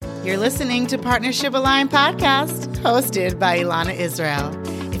You're listening to Partnership Aligned Podcast, hosted by Ilana Israel.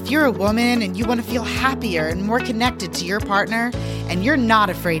 If you're a woman and you want to feel happier and more connected to your partner, and you're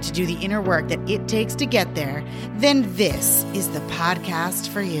not afraid to do the inner work that it takes to get there, then this is the podcast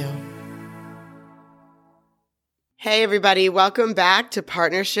for you. Hey, everybody. Welcome back to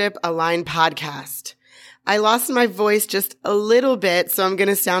Partnership Aligned Podcast. I lost my voice just a little bit, so I'm going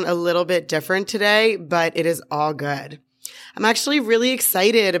to sound a little bit different today, but it is all good. I'm actually really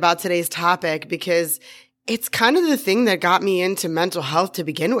excited about today's topic because it's kind of the thing that got me into mental health to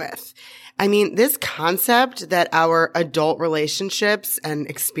begin with. I mean, this concept that our adult relationships and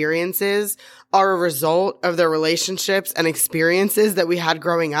experiences are a result of the relationships and experiences that we had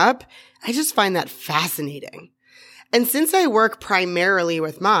growing up, I just find that fascinating. And since I work primarily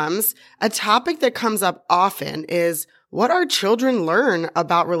with moms, a topic that comes up often is what our children learn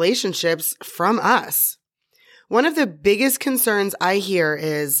about relationships from us. One of the biggest concerns I hear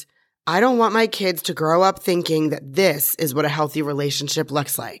is, I don't want my kids to grow up thinking that this is what a healthy relationship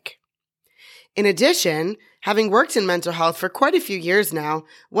looks like. In addition, having worked in mental health for quite a few years now,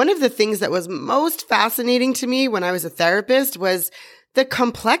 one of the things that was most fascinating to me when I was a therapist was the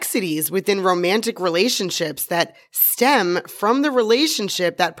complexities within romantic relationships that stem from the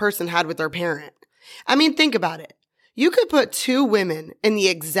relationship that person had with their parent. I mean, think about it. You could put two women in the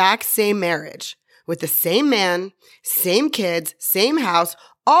exact same marriage, with the same man, same kids, same house,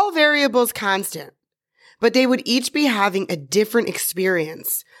 all variables constant. But they would each be having a different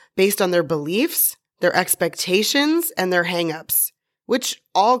experience based on their beliefs, their expectations, and their hang-ups, which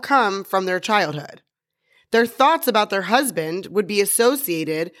all come from their childhood. Their thoughts about their husband would be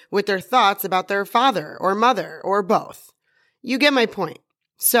associated with their thoughts about their father or mother or both. You get my point.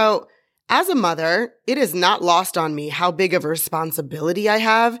 So, as a mother, it is not lost on me how big of a responsibility I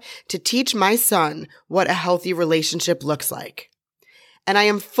have to teach my son what a healthy relationship looks like. And I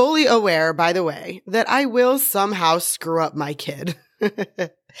am fully aware, by the way, that I will somehow screw up my kid.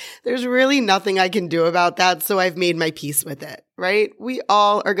 There's really nothing I can do about that, so I've made my peace with it, right? We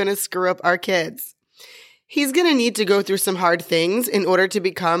all are going to screw up our kids. He's going to need to go through some hard things in order to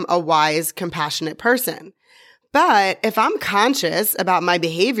become a wise, compassionate person. But if I'm conscious about my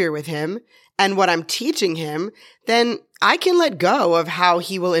behavior with him and what I'm teaching him, then I can let go of how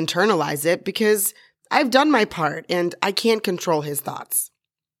he will internalize it because I've done my part and I can't control his thoughts.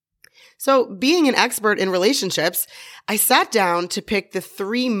 So being an expert in relationships, I sat down to pick the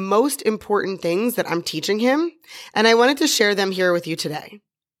 3 most important things that I'm teaching him, and I wanted to share them here with you today.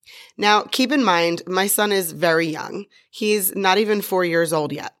 Now, keep in mind, my son is very young. He's not even 4 years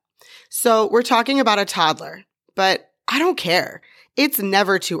old yet. So we're talking about a toddler. But I don't care. It's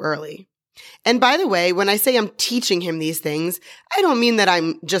never too early. And by the way, when I say I'm teaching him these things, I don't mean that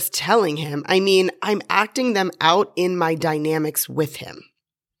I'm just telling him. I mean, I'm acting them out in my dynamics with him.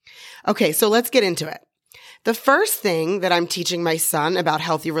 Okay, so let's get into it. The first thing that I'm teaching my son about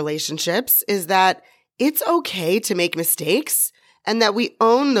healthy relationships is that it's okay to make mistakes and that we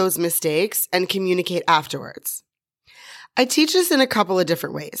own those mistakes and communicate afterwards. I teach this in a couple of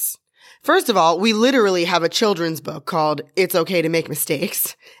different ways. First of all, we literally have a children's book called It's Okay to Make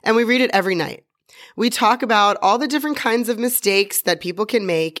Mistakes, and we read it every night. We talk about all the different kinds of mistakes that people can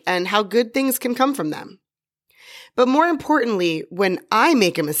make and how good things can come from them. But more importantly, when I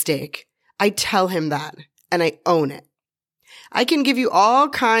make a mistake, I tell him that, and I own it. I can give you all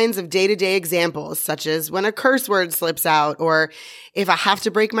kinds of day-to-day examples, such as when a curse word slips out, or if I have to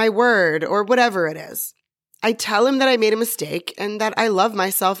break my word, or whatever it is. I tell him that I made a mistake and that I love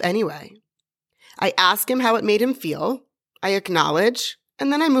myself anyway. I ask him how it made him feel, I acknowledge,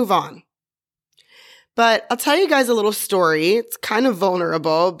 and then I move on. But I'll tell you guys a little story. It's kind of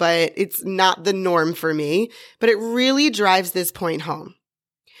vulnerable, but it's not the norm for me, but it really drives this point home.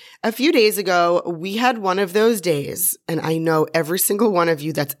 A few days ago, we had one of those days, and I know every single one of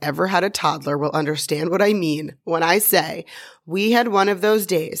you that's ever had a toddler will understand what I mean when I say we had one of those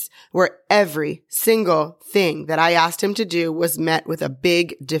days where every single thing that I asked him to do was met with a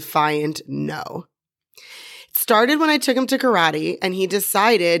big, defiant no. It started when I took him to karate, and he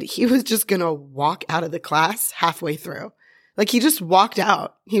decided he was just going to walk out of the class halfway through. Like, he just walked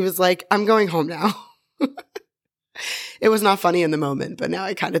out. He was like, I'm going home now. It was not funny in the moment, but now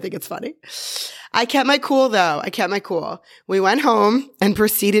I kind of think it's funny. I kept my cool, though. I kept my cool. We went home and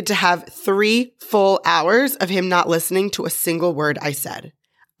proceeded to have 3 full hours of him not listening to a single word I said.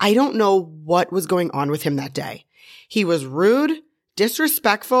 I don't know what was going on with him that day. He was rude,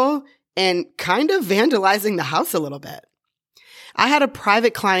 disrespectful, and kind of vandalizing the house a little bit. I had a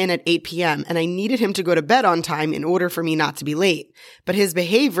private client at 8 p.m. and I needed him to go to bed on time in order for me not to be late. But his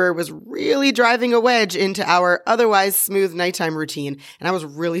behavior was really driving a wedge into our otherwise smooth nighttime routine, and I was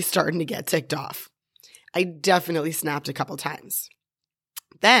really starting to get ticked off. I definitely snapped a couple times.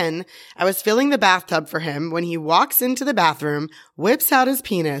 Then I was filling the bathtub for him when he walks into the bathroom, whips out his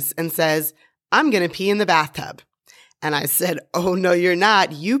penis, and says, "I'm going to pee in the bathtub." And I said, "Oh, no, you're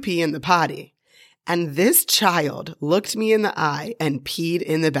not. You pee in the potty." And this child looked me in the eye and peed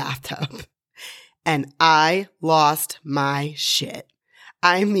in the bathtub. And I lost my shit.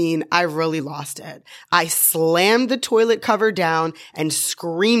 I mean, I really lost it. I slammed the toilet cover down and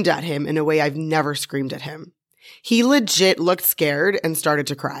screamed at him in a way I've never screamed at him. He legit looked scared and started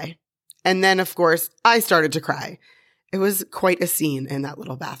to cry. And then, of course, I started to cry. It was quite a scene in that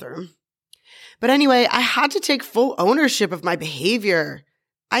little bathroom. But anyway, I had to take full ownership of my behavior.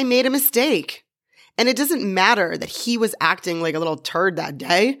 I made a mistake. And it doesn't matter that he was acting like a little turd that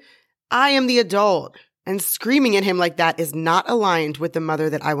day. I am the adult, and screaming at him like that is not aligned with the mother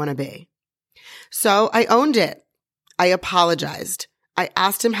that I want to be. So I owned it. I apologized. I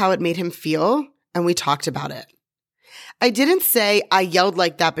asked him how it made him feel, and we talked about it. I didn't say I yelled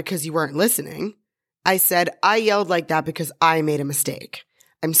like that because you weren't listening. I said I yelled like that because I made a mistake.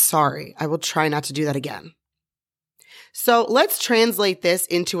 I'm sorry. I will try not to do that again. So let's translate this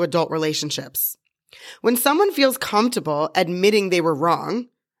into adult relationships. When someone feels comfortable admitting they were wrong,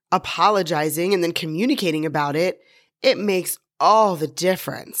 apologizing, and then communicating about it, it makes all the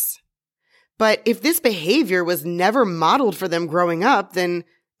difference. But if this behavior was never modeled for them growing up, then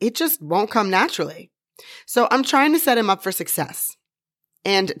it just won't come naturally. So I'm trying to set him up for success.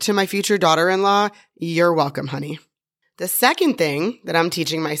 And to my future daughter-in-law, you're welcome, honey. The second thing that I'm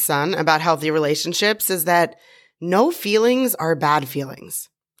teaching my son about healthy relationships is that no feelings are bad feelings.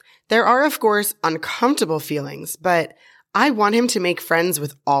 There are, of course, uncomfortable feelings, but I want him to make friends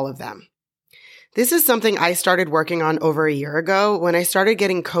with all of them. This is something I started working on over a year ago when I started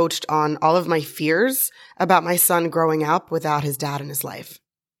getting coached on all of my fears about my son growing up without his dad in his life.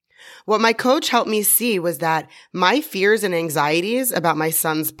 What my coach helped me see was that my fears and anxieties about my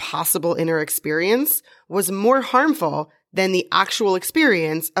son's possible inner experience was more harmful than the actual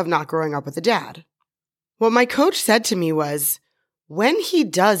experience of not growing up with a dad. What my coach said to me was, when he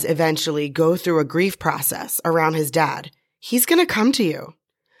does eventually go through a grief process around his dad, he's going to come to you.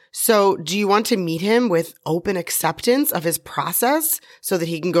 So do you want to meet him with open acceptance of his process so that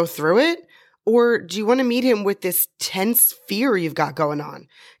he can go through it? Or do you want to meet him with this tense fear you've got going on?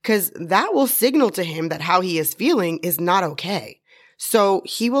 Because that will signal to him that how he is feeling is not okay. So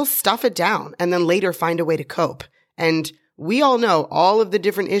he will stuff it down and then later find a way to cope. And we all know all of the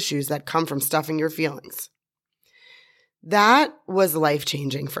different issues that come from stuffing your feelings. That was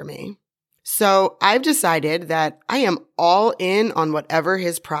life-changing for me. So I've decided that I am all in on whatever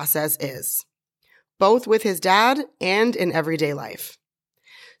his process is, both with his dad and in everyday life.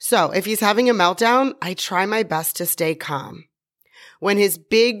 So if he's having a meltdown, I try my best to stay calm. When his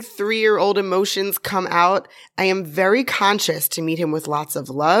big 3-year-old emotions come out, I am very conscious to meet him with lots of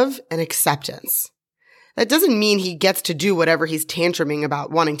love and acceptance. That doesn't mean he gets to do whatever he's tantruming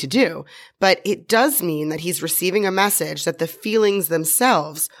about wanting to do, but it does mean that he's receiving a message that the feelings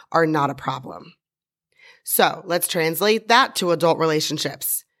themselves are not a problem. So let's translate that to adult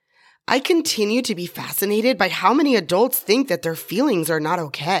relationships. I continue to be fascinated by how many adults think that their feelings are not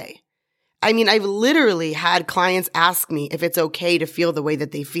okay. I mean, I've literally had clients ask me if it's okay to feel the way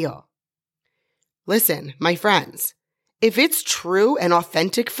that they feel. Listen, my friends, if it's true and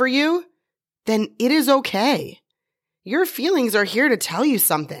authentic for you, then it is okay. Your feelings are here to tell you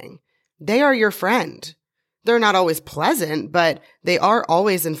something. They are your friend. They're not always pleasant, but they are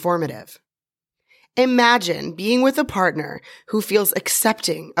always informative. Imagine being with a partner who feels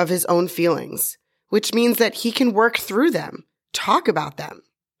accepting of his own feelings, which means that he can work through them, talk about them.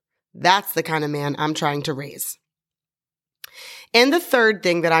 That's the kind of man I'm trying to raise. And the third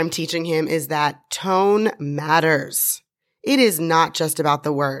thing that I'm teaching him is that tone matters. It is not just about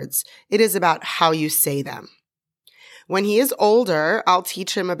the words. It is about how you say them. When he is older, I'll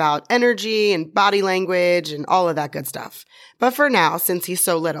teach him about energy and body language and all of that good stuff. But for now, since he's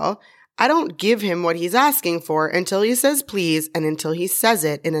so little, I don't give him what he's asking for until he says please and until he says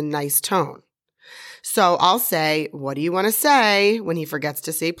it in a nice tone. So I'll say, "What do you want to say?" when he forgets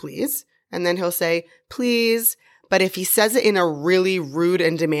to say please. And then he'll say, "Please." But if he says it in a really rude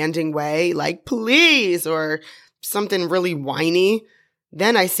and demanding way, like "please," or something really whiny,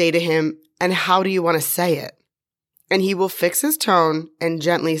 then I say to him, "And how do you want to say it?" And he will fix his tone and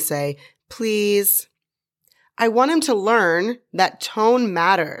gently say, "Please." I want him to learn that tone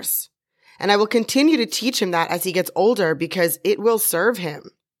matters. And I will continue to teach him that as he gets older because it will serve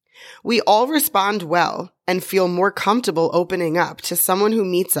him. We all respond well and feel more comfortable opening up to someone who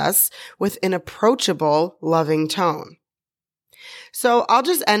meets us with an approachable, loving tone. So I'll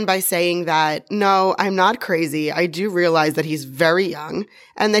just end by saying that, no, I'm not crazy. I do realize that he's very young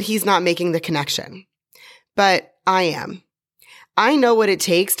and that he's not making the connection. But I am. I know what it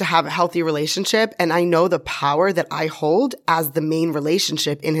takes to have a healthy relationship, and I know the power that I hold as the main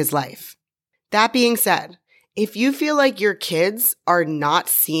relationship in his life. That being said, if you feel like your kids are not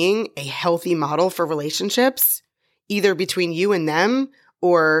seeing a healthy model for relationships, either between you and them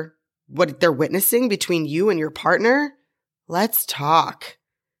or what they're witnessing between you and your partner, let's talk.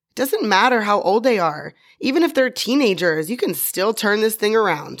 It doesn't matter how old they are. Even if they're teenagers, you can still turn this thing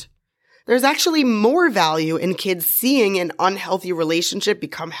around. There's actually more value in kids seeing an unhealthy relationship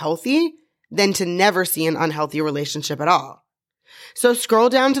become healthy than to never see an unhealthy relationship at all. So scroll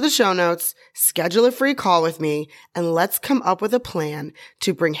down to the show notes, schedule a free call with me, and let's come up with a plan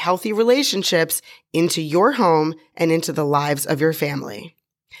to bring healthy relationships into your home and into the lives of your family.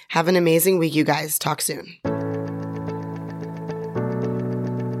 Have an amazing week, you guys. Talk soon.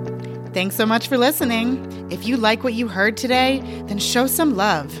 Thanks so much for listening. If you like what you heard today, then show some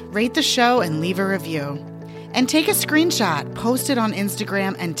love, rate the show, and leave a review. And take a screenshot, post it on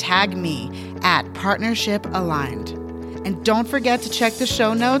Instagram, and tag me at Partnership Aligned. And don't forget to check the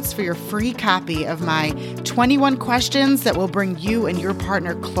show notes for your free copy of my 21 questions that will bring you and your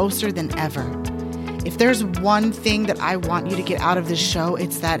partner closer than ever. If there's one thing that I want you to get out of this show,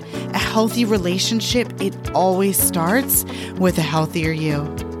 it's that a healthy relationship, it always starts with a healthier you.